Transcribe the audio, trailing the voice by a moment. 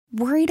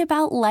Worried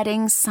about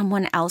letting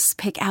someone else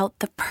pick out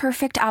the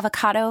perfect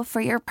avocado for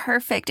your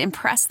perfect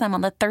impress them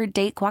on the third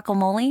date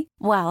guacamole?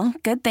 Well,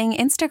 good thing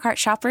Instacart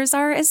shoppers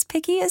are as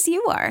picky as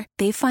you are.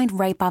 They find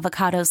ripe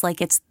avocados like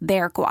it's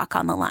their guac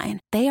on the line.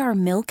 They are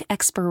milk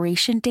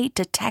expiration date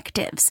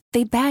detectives.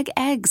 They bag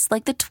eggs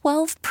like the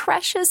 12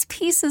 precious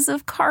pieces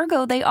of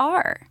cargo they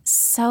are.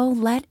 So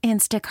let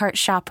Instacart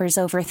shoppers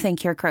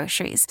overthink your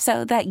groceries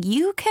so that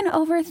you can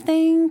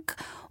overthink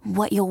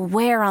what you'll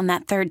wear on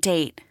that third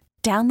date.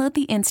 Download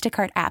the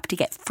Instacart app to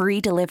get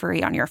free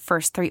delivery on your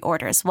first 3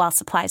 orders while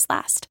supplies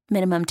last.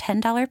 Minimum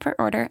 $10 per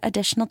order.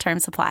 Additional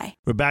terms apply.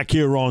 We're back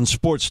here on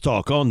Sports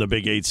Talk on the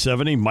Big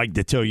 870. Mike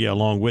Detillier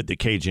along with the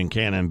Cajun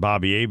Cannon,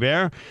 Bobby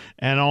Hebert.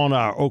 And on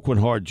our Oakland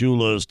Heart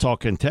Jewelers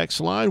Talking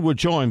Text line, we're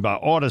joined by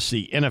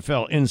Odyssey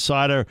NFL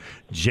insider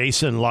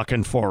Jason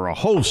Lockenforer,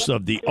 host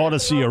of the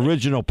Odyssey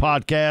original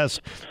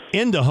podcast,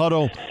 In the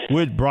Huddle,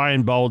 with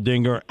Brian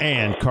Baldinger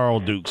and Carl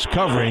Dukes,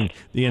 covering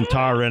the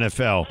entire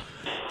NFL.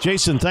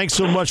 Jason, thanks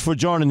so much for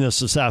joining us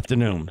this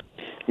afternoon.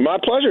 My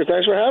pleasure.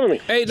 Thanks for having me.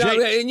 Hey, now,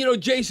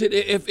 and Jason,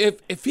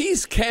 if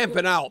he's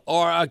camping out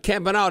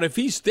if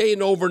he's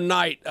staying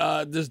overnight,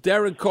 does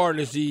Derek Carr,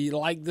 does he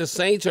like the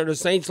Saints, or the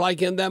Saints like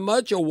him that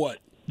much, or what?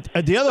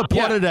 The other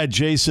part of that,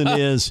 Jason,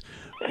 is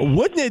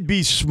wouldn't it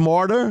be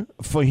smarter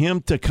for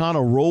him to kind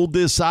of roll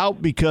this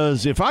out?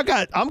 Because I'm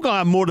going to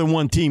have more than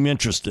one team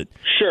interested.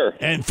 Sure.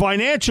 And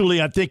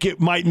financially, I think it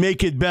might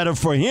make it better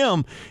for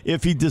him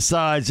if he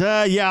decides,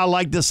 I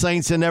like the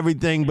Saints and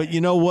everything, but you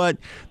know what?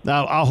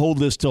 I'll hold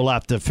this till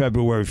after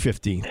February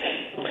 15th.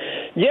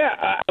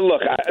 Yeah,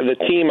 look, the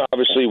team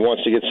obviously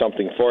wants to get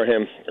something for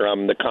him.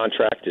 The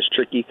contract is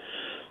tricky.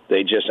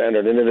 They just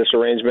entered into this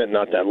arrangement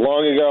not that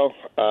long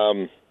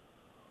ago.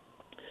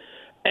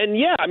 And,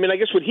 I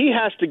guess what he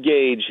has to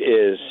gauge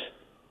is,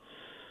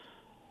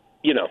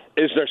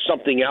 is there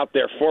something out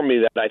there for me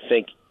that I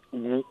think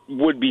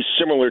would be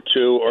similar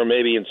to, or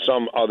maybe in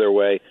some other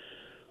way,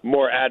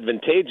 more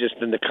advantageous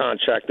than the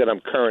contract that I'm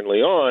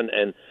currently on?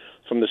 And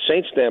from the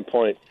Saints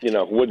standpoint,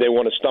 would they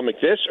want to stomach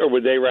this, or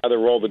would they rather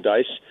roll the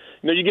dice?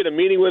 You get a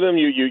meeting with him,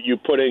 you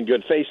put in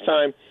good face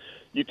time,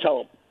 you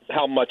tell him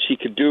how much he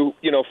could do,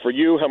 for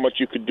you, how much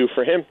you could do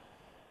for him,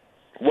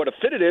 what a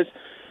fit it is.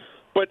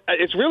 But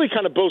it's really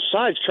kind of both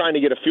sides trying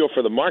to get a feel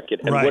for the market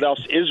and what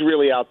else is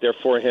really out there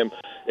for him.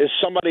 Is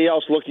somebody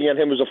else looking at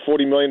him as a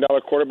 $40 million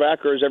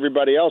quarterback, or is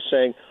everybody else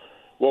saying,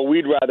 well,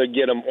 we'd rather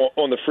get him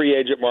on the free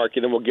agent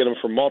market and we'll get him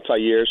for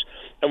multi-years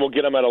and we'll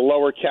get him at a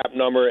lower cap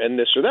number and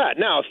this or that.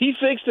 Now, if he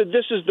thinks that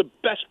this is the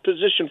best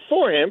position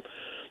for him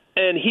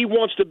and he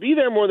wants to be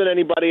there more than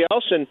anybody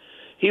else and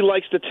he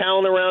likes the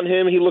talent around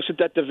him, he looks at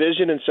that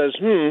division and says,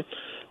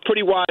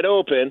 pretty wide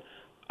open,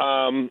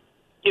 and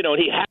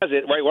he has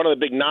it, right? One of the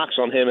big knocks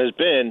on him has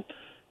been,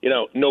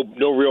 no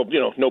real,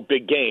 no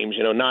big games,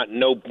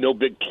 no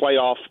big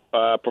playoff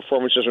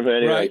performances or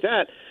anything like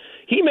that.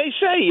 He may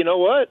say, you know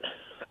what,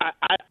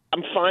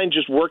 I'm fine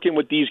just working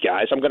with these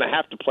guys. I'm going to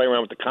have to play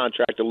around with the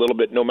contract a little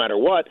bit no matter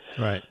what.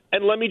 Right.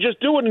 And let me just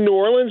do it in New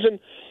Orleans and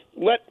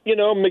let,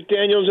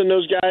 McDaniels and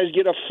those guys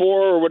get a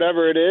 4 or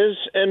whatever it is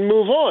and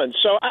move on.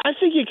 So I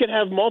think you could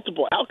have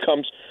multiple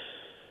outcomes.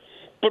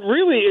 But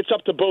really, it's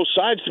up to both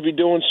sides to be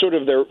doing sort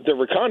of their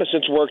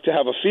reconnaissance work to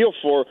have a feel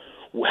for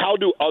how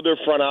do other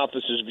front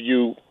offices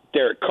view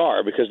Derek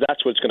Carr, because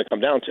that's what it's going to come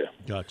down to.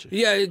 Gotcha.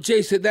 Yeah,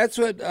 Jason, that's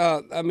what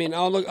I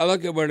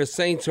look at where the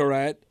Saints are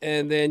at,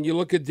 and then you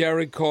look at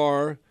Derek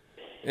Carr,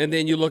 and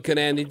then you look at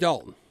Andy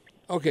Dalton.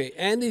 Okay,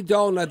 Andy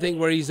Dalton, I think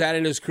where he's at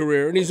in his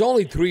career, and he's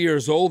only 3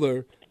 years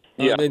older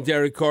than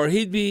Derek Carr.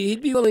 He'd be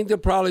willing to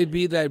probably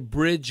be that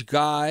bridge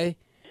guy.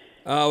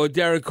 With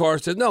Derek Carr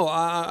said, no,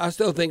 I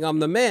still think I'm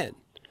the man.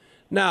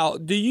 Now,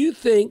 do you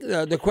think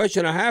the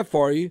question I have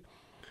for you?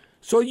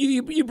 So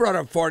you brought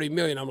up $40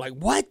 million. I'm like,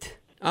 what?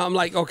 I'm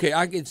like, okay,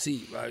 I can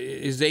see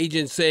his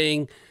agent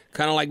saying,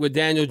 kind of like with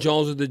Daniel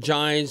Jones with the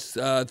Giants,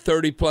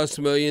 30+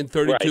 million,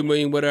 32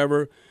 million,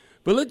 whatever.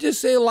 But let's just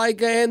say like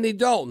Andy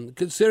Dalton,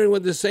 considering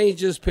what the Saints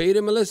just paid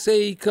him, and let's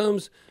say he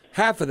comes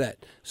half of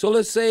that. So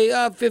let's say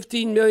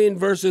 15 million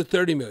versus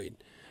 30 million.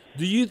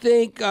 Do you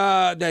think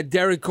that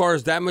Derek Carr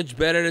is that much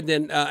better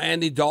than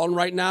Andy Dalton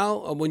right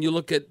now when you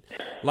look at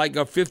like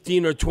a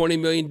 15 or 20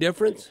 million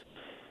difference?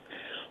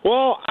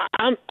 Well,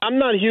 I'm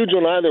not huge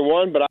on either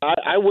one, but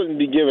I wouldn't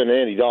be giving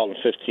Andy Dalton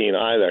 15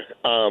 either.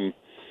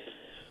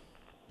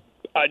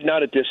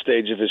 Not at this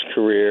stage of his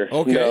career.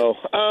 Okay. No.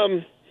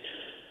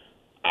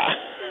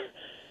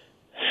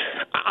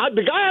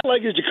 The guy I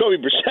like is Jacoby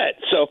Brissett.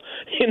 So,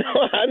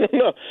 I don't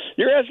know.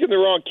 You're asking the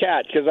wrong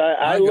cat because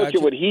I look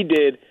at what he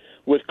did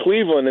with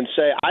Cleveland and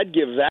say, I'd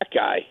give that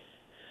guy.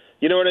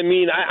 You know what I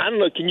mean? I don't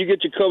know. Can you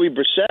get Jacoby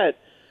Brissett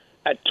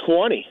at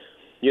 20,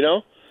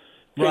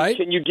 Right.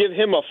 Can you give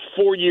him a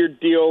 4-year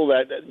deal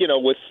that,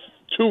 with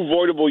 2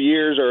 voidable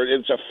years, or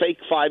it's a fake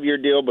 5-year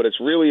deal, but it's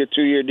really a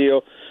 2-year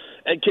deal?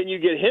 And can you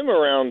get him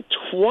around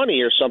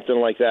 20 or something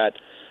like that?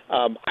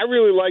 I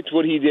really liked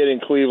what he did in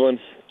Cleveland.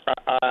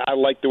 I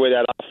liked the way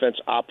that offense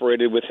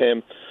operated with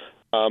him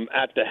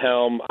at the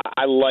helm.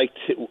 I liked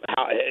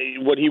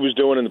what he was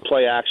doing in the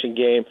play-action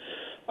game.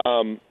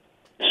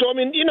 So, I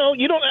mean, you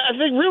don't. I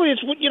think really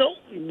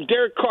it's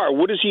Derek Carr.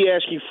 What is he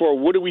asking for?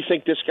 What do we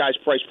think this guy's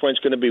price point is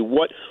going to be?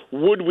 What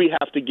would we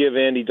have to give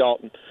Andy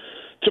Dalton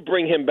to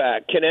bring him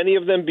back? Can any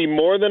of them be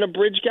more than a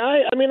bridge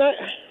guy? I mean,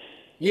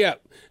 yeah.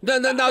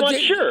 I'm not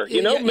sure.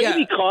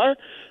 Maybe Carr.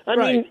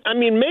 Right. I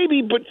mean,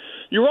 maybe, but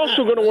you're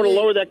also going to want to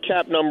lower that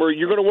cap number.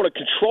 You're going to want to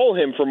control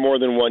him for more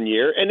than 1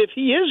 year. And if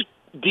he is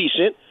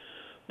decent,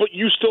 but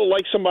you still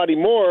like somebody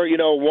more,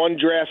 one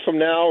draft from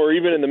now or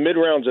even in the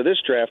mid-rounds of this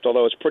draft,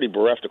 although it's pretty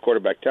bereft of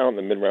quarterback talent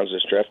in the mid-rounds of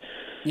this draft,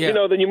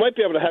 then you might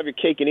be able to have your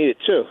cake and eat it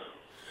too.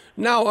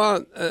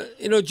 Now,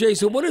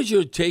 Jason, what is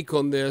your take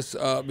on this?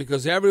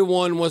 Because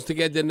everyone wants to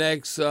get the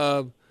next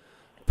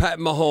Pat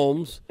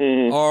Mahomes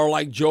or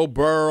like Joe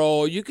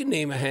Burrow. You can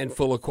name a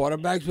handful of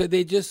quarterbacks, but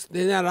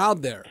they're not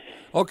out there.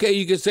 Okay,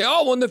 you can say,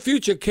 in the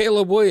future,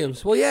 Caleb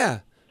Williams. Well, yeah.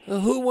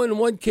 Who wouldn't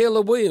want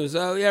Caleb Williams?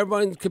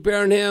 Everyone's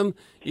comparing him,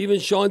 even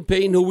Sean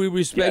Payton, who we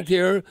respect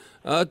here,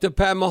 to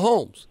Pat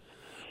Mahomes.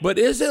 But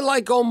is it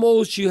like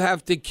almost you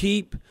have to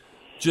keep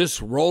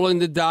just rolling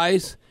the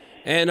dice?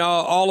 And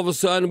all of a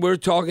sudden we're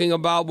talking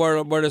about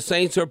where the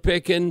Saints are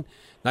picking.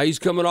 Now he's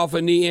coming off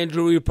a knee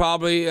injury. We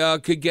probably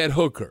could get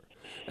Hooker.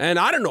 And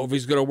I don't know if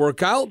he's going to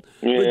work out.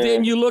 Yeah. But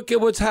then you look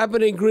at what's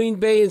happening in Green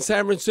Bay and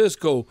San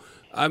Francisco.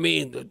 I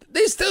mean,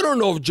 they still don't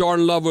know if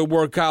Jordan Love will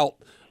work out.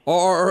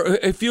 Or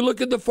if you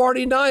look at the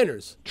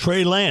 49ers.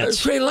 Trey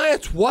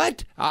Lance,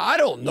 what? I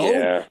don't know.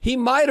 Yeah. He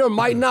might or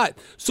might not.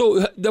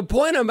 So the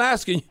point I'm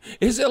asking,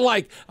 is it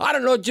like, I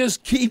don't know,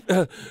 just keep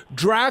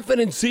drafting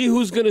and see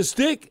who's going to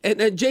stick?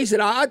 And Jason,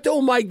 I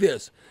told Mike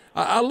this.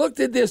 I looked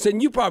at this,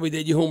 and you probably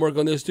did your homework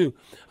on this too.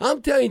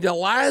 I'm telling you, the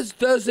last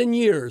dozen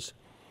years,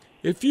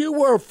 if you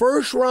were a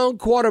first-round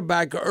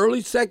quarterback,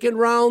 early second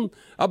round,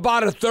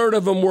 about a third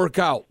of them work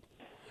out.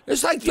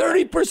 It's like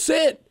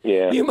 30%.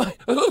 Yeah. You might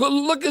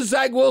look at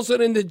Zach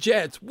Wilson and the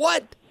Jets.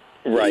 What?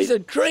 Right. He's a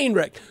train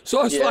wreck.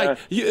 So it's like,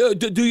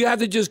 do you have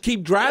to just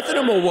keep drafting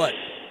him or what?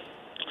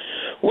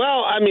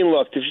 Well, I mean,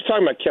 look, if you're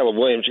talking about Caleb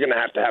Williams, you're going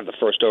to have the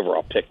first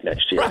overall pick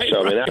next year. Right,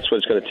 I mean, that's what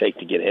it's going to take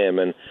to get him,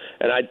 and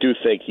I do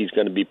think he's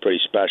going to be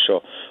pretty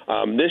special.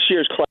 This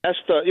year's class,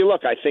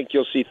 I think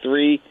you'll see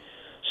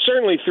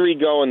certainly three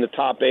go in the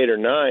top 8 or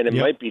 9. It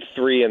might be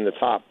 3 in the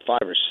top 5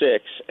 or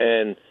 6,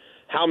 and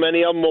how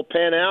many of them will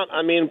pan out?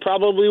 I mean,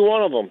 probably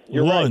one of them.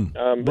 You're one.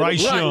 Right.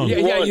 Bryce Young.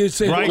 Yeah, you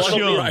say Bryce one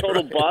will be a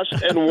total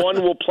bust, and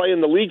one will play in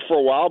the league for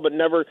a while, but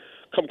never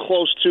come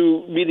close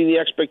to meeting the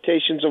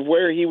expectations of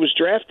where he was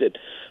drafted.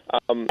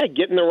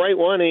 Getting the right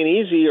one ain't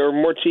easy, or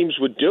more teams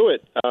would do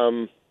it.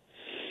 And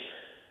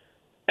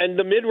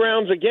the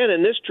mid-rounds, again,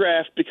 in this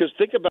draft, because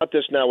think about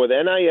this now with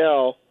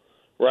NIL,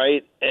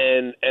 right,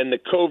 and the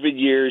COVID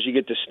years, you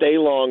get to stay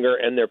longer,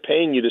 and they're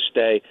paying you to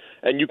stay,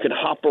 and you can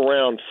hop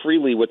around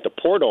freely with the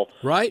portal.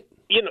 Right.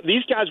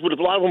 These guys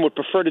a lot of them would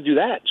prefer to do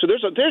that. So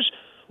there's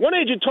one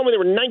agent told me there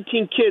were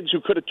 19 kids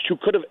who could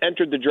have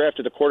entered the draft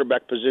at the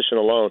quarterback position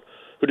alone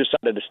who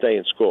decided to stay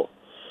in school.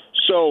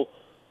 So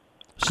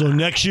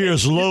next year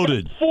is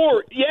loaded.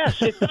 4,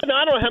 yes. I don't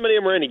know how many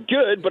of them are any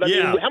good, but I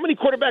mean, how many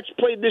quarterbacks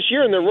played this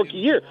year in their rookie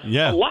year?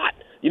 Yeah. A lot.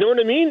 You know what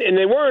I mean? And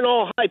they weren't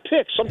all high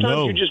picks.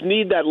 Sometimes you just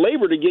need that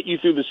labor to get you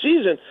through the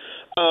season.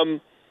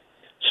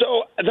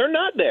 So they're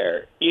not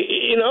there,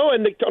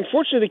 and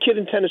unfortunately the kid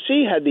in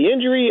Tennessee had the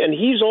injury, and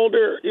he's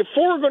older. If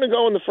 4 are going to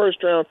go in the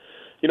first round,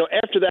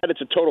 after that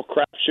it's a total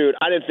crapshoot.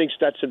 I didn't think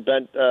Stetson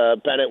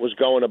Bennett was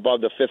going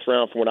above the 5th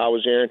round from what I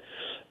was hearing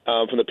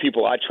from the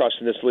people I trust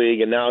in this league,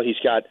 and now he's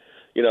got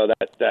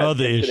that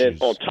other incident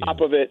issues on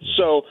top of it.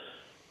 So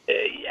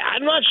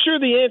I'm not sure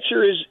the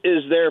answer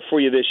is there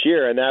for you this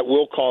year, and that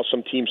will cause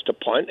some teams to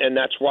punt, and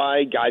that's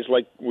why guys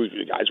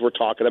we're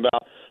talking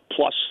about,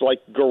 plus like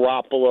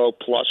Garoppolo,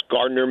 plus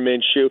Gardner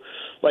Minshew,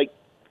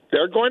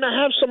 they're going to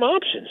have some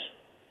options.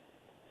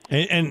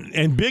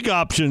 And big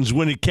options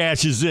when it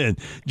cashes in.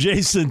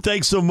 Jason,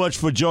 thanks so much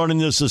for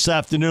joining us this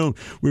afternoon.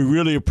 We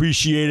really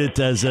appreciate it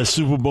as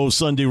Super Bowl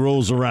Sunday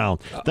rolls around.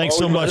 Thanks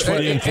so much for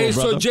the info,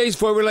 brother. So, Jace,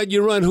 before we let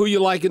you run, who you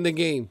like in the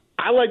game?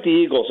 I like the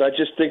Eagles. I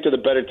just think they're the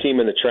better team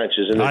in the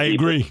trenches. I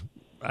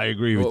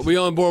agree with you. We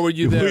on board with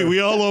you there. We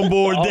all on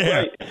board all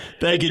there. Right.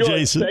 Thank you,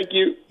 Jason. Thank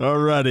you. All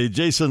righty.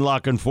 Jason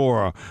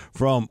Lockenfora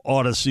from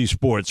Odyssey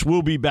Sports.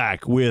 We'll be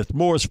back with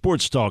more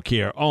sports talk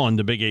here on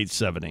the Big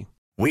 870.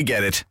 We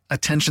get it.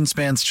 Attention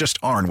spans just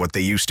aren't what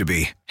they used to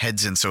be.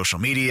 Heads in social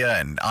media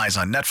and eyes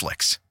on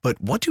Netflix. But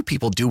what do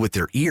people do with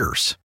their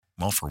ears?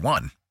 Well, for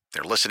one,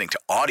 they're listening to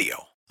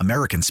audio.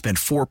 Americans spend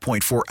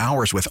 4.4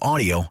 hours with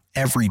audio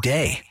every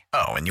day.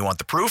 Oh, and you want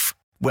the proof?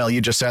 Well, you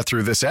just sat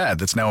through this ad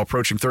that's now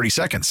approaching 30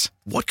 seconds.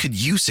 What could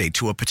you say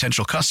to a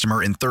potential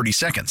customer in 30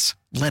 seconds?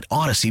 Let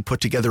Odyssey put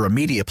together a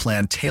media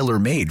plan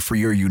tailor-made for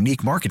your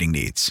unique marketing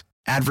needs.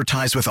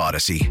 Advertise with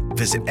Odyssey.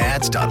 Visit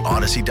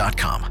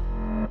ads.odyssey.com.